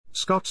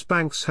Scots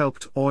banks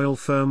helped oil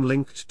firm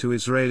linked to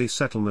Israeli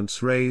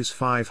settlements raise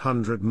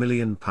 £500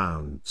 million.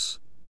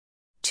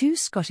 Two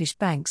Scottish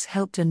banks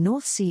helped a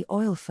North Sea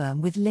oil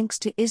firm with links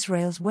to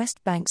Israel's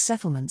West Bank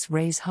settlements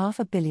raise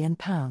 £500 million,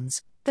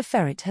 the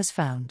Ferret has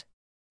found.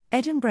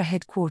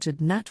 Edinburgh-headquartered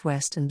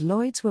NatWest and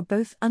Lloyds were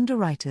both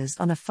underwriters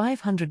on a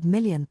 £500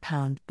 million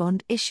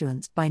bond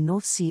issuance by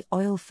North Sea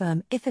oil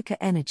firm Ithaca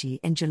Energy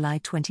in July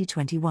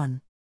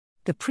 2021.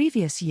 The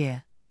previous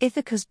year,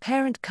 Ithaca's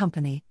parent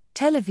company,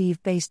 Tel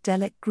Aviv-based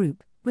Delek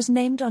Group, was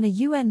named on a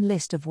UN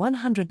list of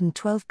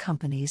 112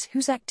 companies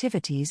whose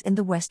activities in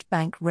the West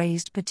Bank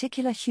raised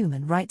particular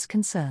human rights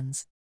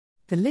concerns.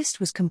 The list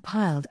was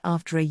compiled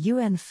after a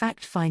UN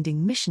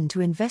fact-finding mission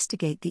to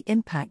investigate the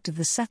impact of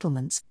the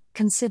settlements,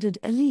 considered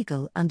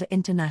illegal under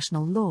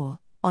international law,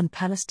 on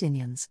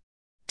Palestinians.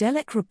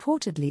 Delek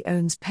reportedly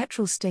owns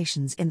petrol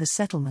stations in the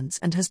settlements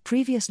and has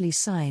previously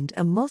signed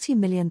a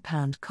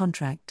multi-million-pound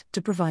contract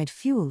to provide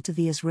fuel to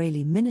the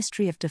Israeli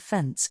Ministry of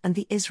Defense and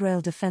the Israel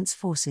Defense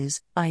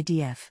Forces,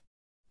 IDF.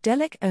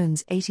 Delek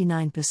owns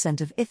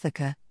 89% of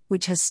Ithaca,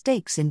 which has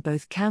stakes in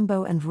both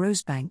Cambo and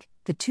Rosebank,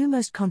 the two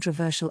most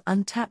controversial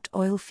untapped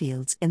oil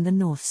fields in the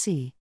North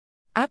Sea.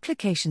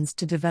 Applications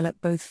to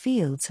develop both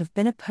fields have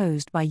been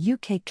opposed by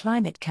UK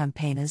climate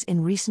campaigners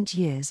in recent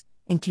years,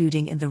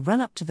 including in the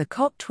run-up to the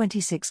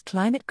COP26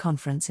 climate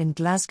conference in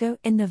Glasgow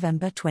in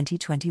November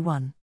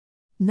 2021.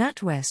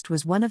 NatWest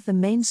was one of the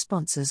main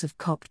sponsors of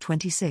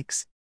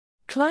COP26.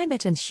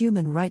 Climate and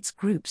human rights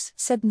groups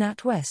said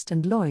NatWest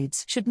and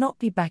Lloyds should not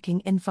be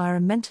backing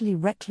environmentally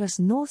reckless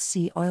North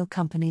Sea oil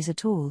companies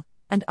at all,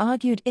 and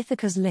argued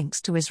Ithaca's links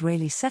to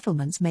Israeli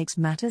settlements makes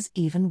matters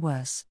even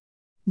worse.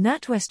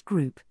 NatWest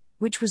Group,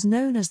 which was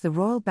known as the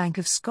Royal Bank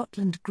of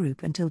Scotland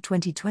Group until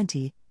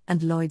 2020,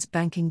 and Lloyds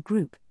Banking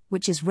Group,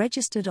 which is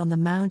registered on the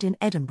Mound in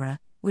Edinburgh,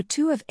 were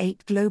two of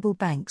 8 global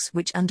banks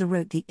which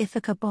underwrote the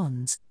Ithaca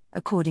bonds,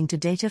 according to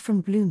data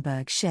from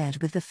Bloomberg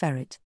shared with the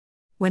Ferret.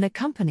 When a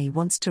company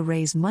wants to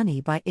raise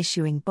money by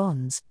issuing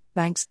bonds,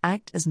 banks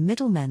act as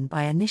middlemen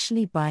by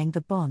initially buying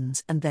the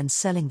bonds and then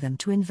selling them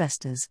to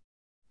investors.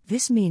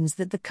 This means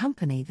that the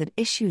company that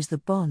issues the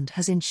bond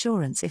has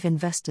insurance if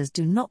investors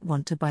do not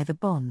want to buy the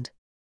bond.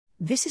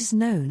 This is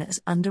known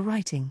as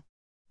underwriting.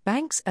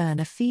 Banks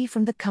earn a fee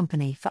from the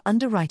company for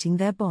underwriting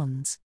their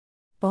bonds.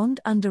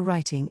 Bond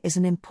underwriting is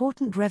an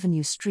important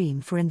revenue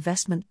stream for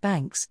investment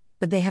banks,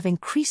 but they have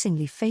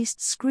increasingly faced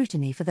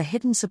scrutiny for the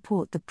hidden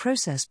support the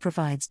process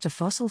provides to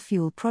fossil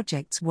fuel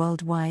projects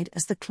worldwide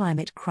as the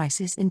climate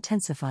crisis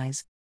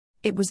intensifies.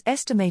 It was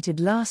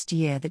estimated last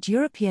year that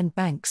European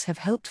banks have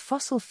helped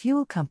fossil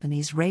fuel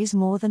companies raise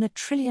more than $1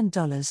 trillion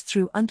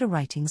through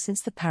underwriting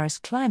since the Paris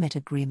Climate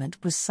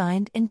Agreement was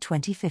signed in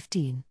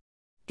 2015.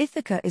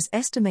 Ithaca is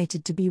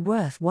estimated to be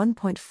worth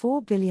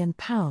 £1.4 billion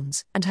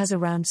and has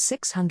around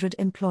 600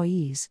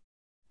 employees.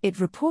 It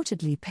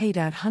reportedly paid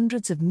out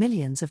hundreds of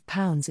millions of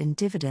pounds in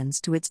dividends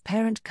to its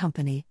parent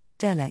company,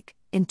 Delek,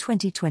 in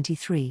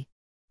 2023.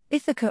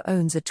 Ithaca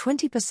owns a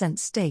 20%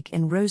 stake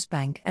in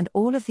Rosebank and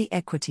all of the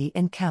equity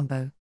in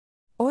Cambo.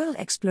 Oil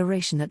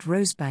exploration at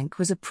Rosebank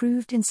was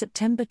approved in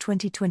September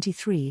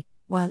 2023,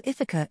 while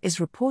Ithaca is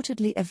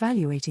reportedly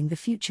evaluating the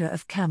future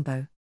of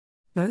Cambo.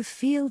 Both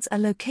fields are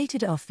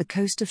located off the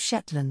coast of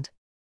Shetland.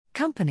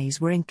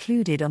 Companies were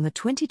included on the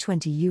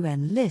 2020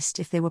 UN list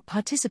if they were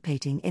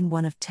participating in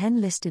one of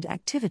 10 listed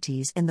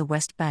activities in the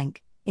West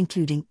Bank,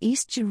 including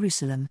East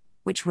Jerusalem,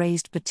 which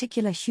raised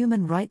particular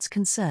human rights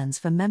concerns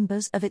for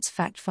members of its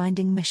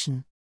fact-finding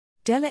mission.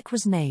 Delek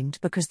was named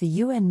because the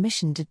UN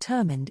mission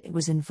determined it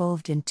was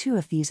involved in two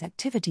of these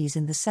activities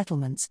in the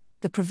settlements,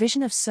 the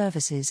provision of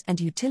services and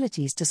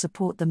utilities to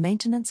support the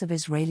maintenance of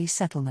Israeli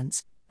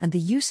settlements, and the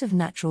use of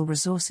natural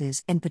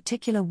resources, in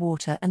particular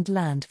water and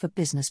land, for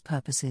business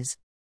purposes.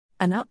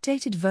 An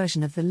updated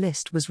version of the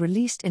list was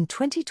released in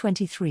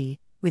 2023,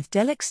 with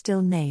Delek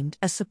still named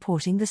as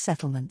supporting the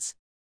settlements.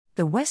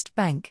 The West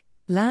Bank,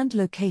 land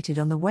located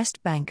on the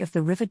west bank of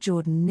the River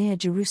Jordan near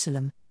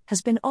Jerusalem,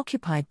 has been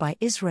occupied by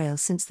Israel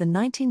since the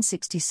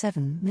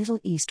 1967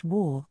 Middle East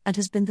War and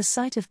has been the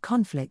site of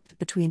conflict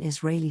between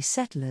Israeli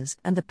settlers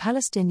and the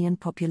Palestinian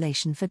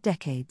population for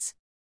decades.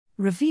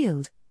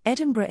 Revealed,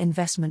 Edinburgh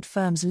investment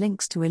firms'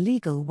 links to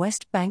illegal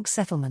West Bank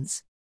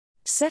settlements.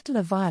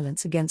 Settler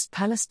violence against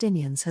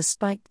Palestinians has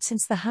spiked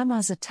since the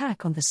Hamas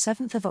attack on the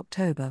 7th of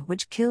October,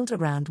 which killed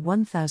around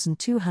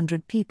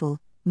 1,200 people,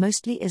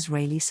 mostly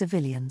Israeli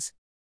civilians.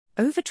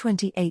 Over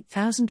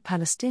 28,000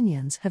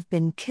 Palestinians have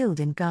been killed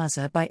in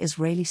Gaza by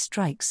Israeli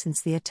strikes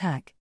since the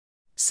attack.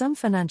 Some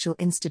financial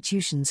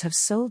institutions have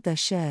sold their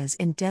shares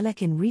in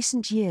Delek in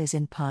recent years,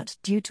 in part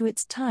due to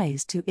its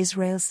ties to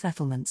Israel's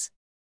settlements.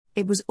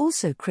 It was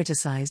also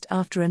criticized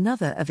after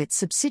another of its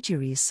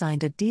subsidiaries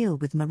signed a deal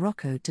with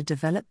Morocco to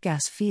develop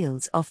gas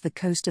fields off the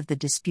coast of the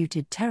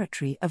disputed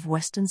territory of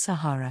Western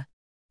Sahara.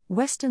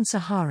 Western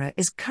Sahara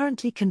is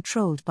currently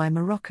controlled by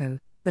Morocco,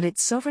 but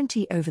its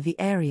sovereignty over the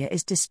area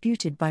is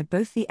disputed by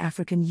both the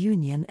African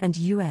Union and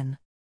UN.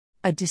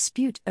 A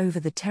dispute over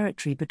the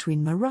territory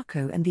between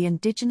Morocco and the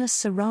indigenous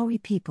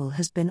Sahrawi people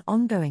has been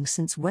ongoing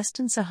since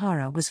Western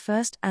Sahara was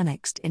first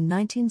annexed in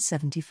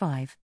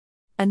 1975.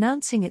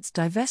 Announcing its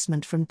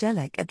divestment from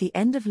Delek at the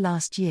end of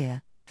last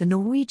year, the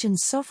Norwegian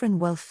Sovereign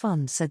Wealth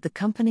Fund said the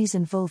company's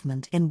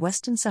involvement in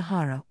Western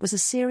Sahara was a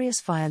serious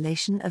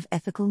violation of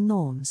ethical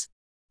norms.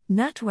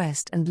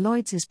 NatWest and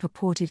Lloyds'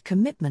 purported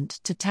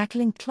commitment to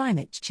tackling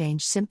climate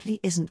change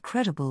simply isn't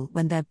credible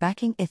when they're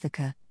backing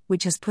Ithaca,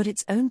 which has put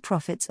its own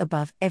profits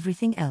above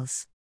everything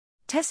else.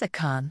 Tessa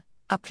Khan,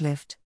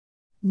 Uplift.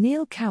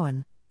 Neil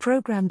Cowan,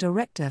 Programme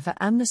Director for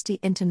Amnesty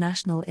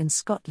International in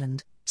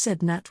Scotland, said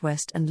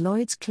NatWest and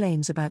Lloyds'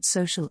 claims about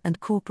social and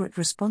corporate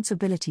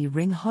responsibility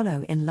ring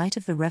hollow in light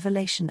of the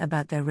revelation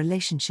about their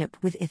relationship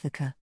with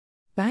Ithaca.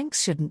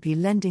 Banks shouldn't be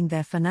lending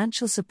their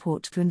financial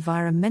support to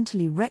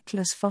environmentally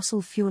reckless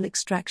fossil fuel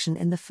extraction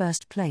in the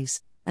first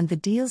place, and the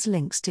deal's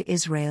links to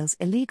Israel's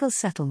illegal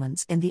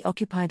settlements in the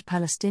occupied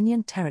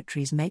Palestinian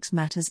territories makes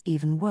matters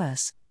even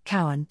worse,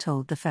 Cowan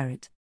told the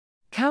Ferret.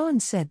 Cowan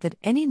said that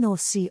any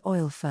North Sea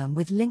oil firm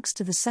with links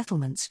to the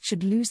settlements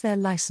should lose their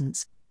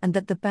license, and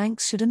that the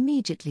banks should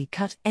immediately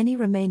cut any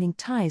remaining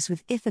ties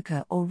with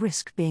Ithaca or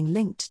risk being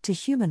linked to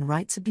human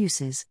rights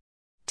abuses.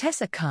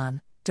 Tessa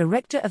Khan,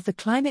 director of the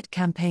climate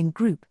campaign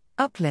group,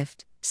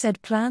 Uplift,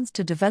 said plans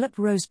to develop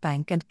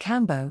Rosebank and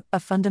Cambo are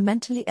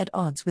fundamentally at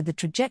odds with the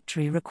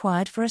trajectory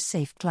required for a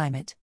safe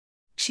climate.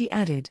 She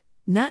added,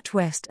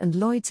 NatWest and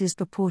Lloyds'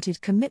 purported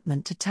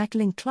commitment to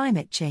tackling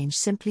climate change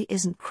simply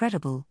isn't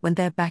credible when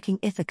they're backing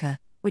Ithaca,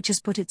 which has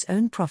put its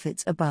own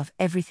profits above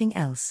everything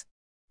else.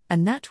 A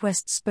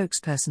NatWest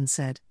spokesperson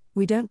said,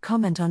 "We don't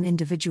comment on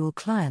individual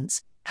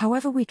clients,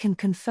 however we can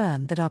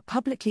confirm that our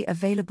publicly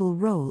available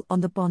role on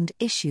the bond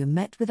issue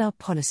met with our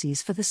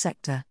policies for the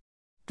sector."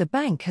 The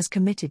bank has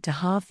committed to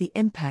halve the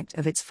impact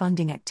of its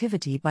funding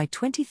activity by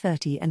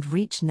 2030 and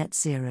reach net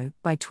zero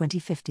by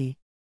 2050.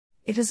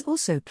 It has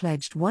also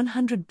pledged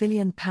 £100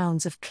 billion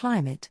of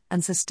climate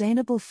and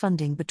sustainable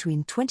funding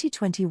between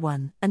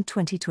 2021 and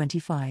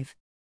 2025.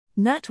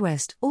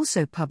 NatWest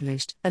also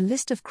published a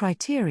list of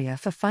criteria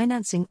for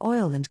financing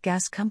oil and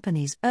gas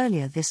companies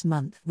earlier this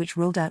month, which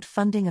rolled out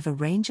funding of a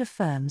range of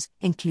firms,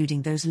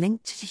 including those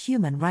linked to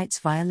human rights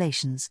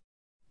violations.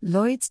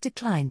 Lloyds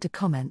declined to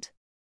comment.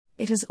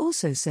 It has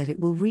also said it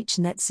will reach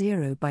net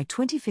zero by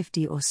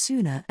 2050 or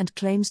sooner and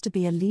claims to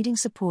be a leading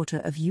supporter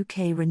of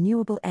UK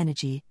renewable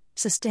energy,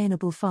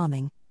 sustainable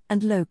farming,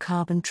 and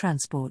low-carbon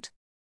transport.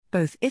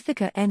 Both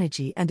Ithaca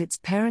Energy and its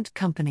parent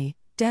company,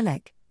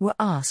 Delek, were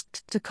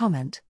asked to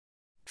comment.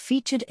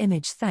 Featured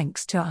image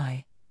thanks to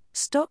I.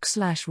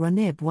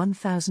 Stock/Ronib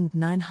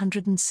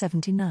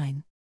 1979.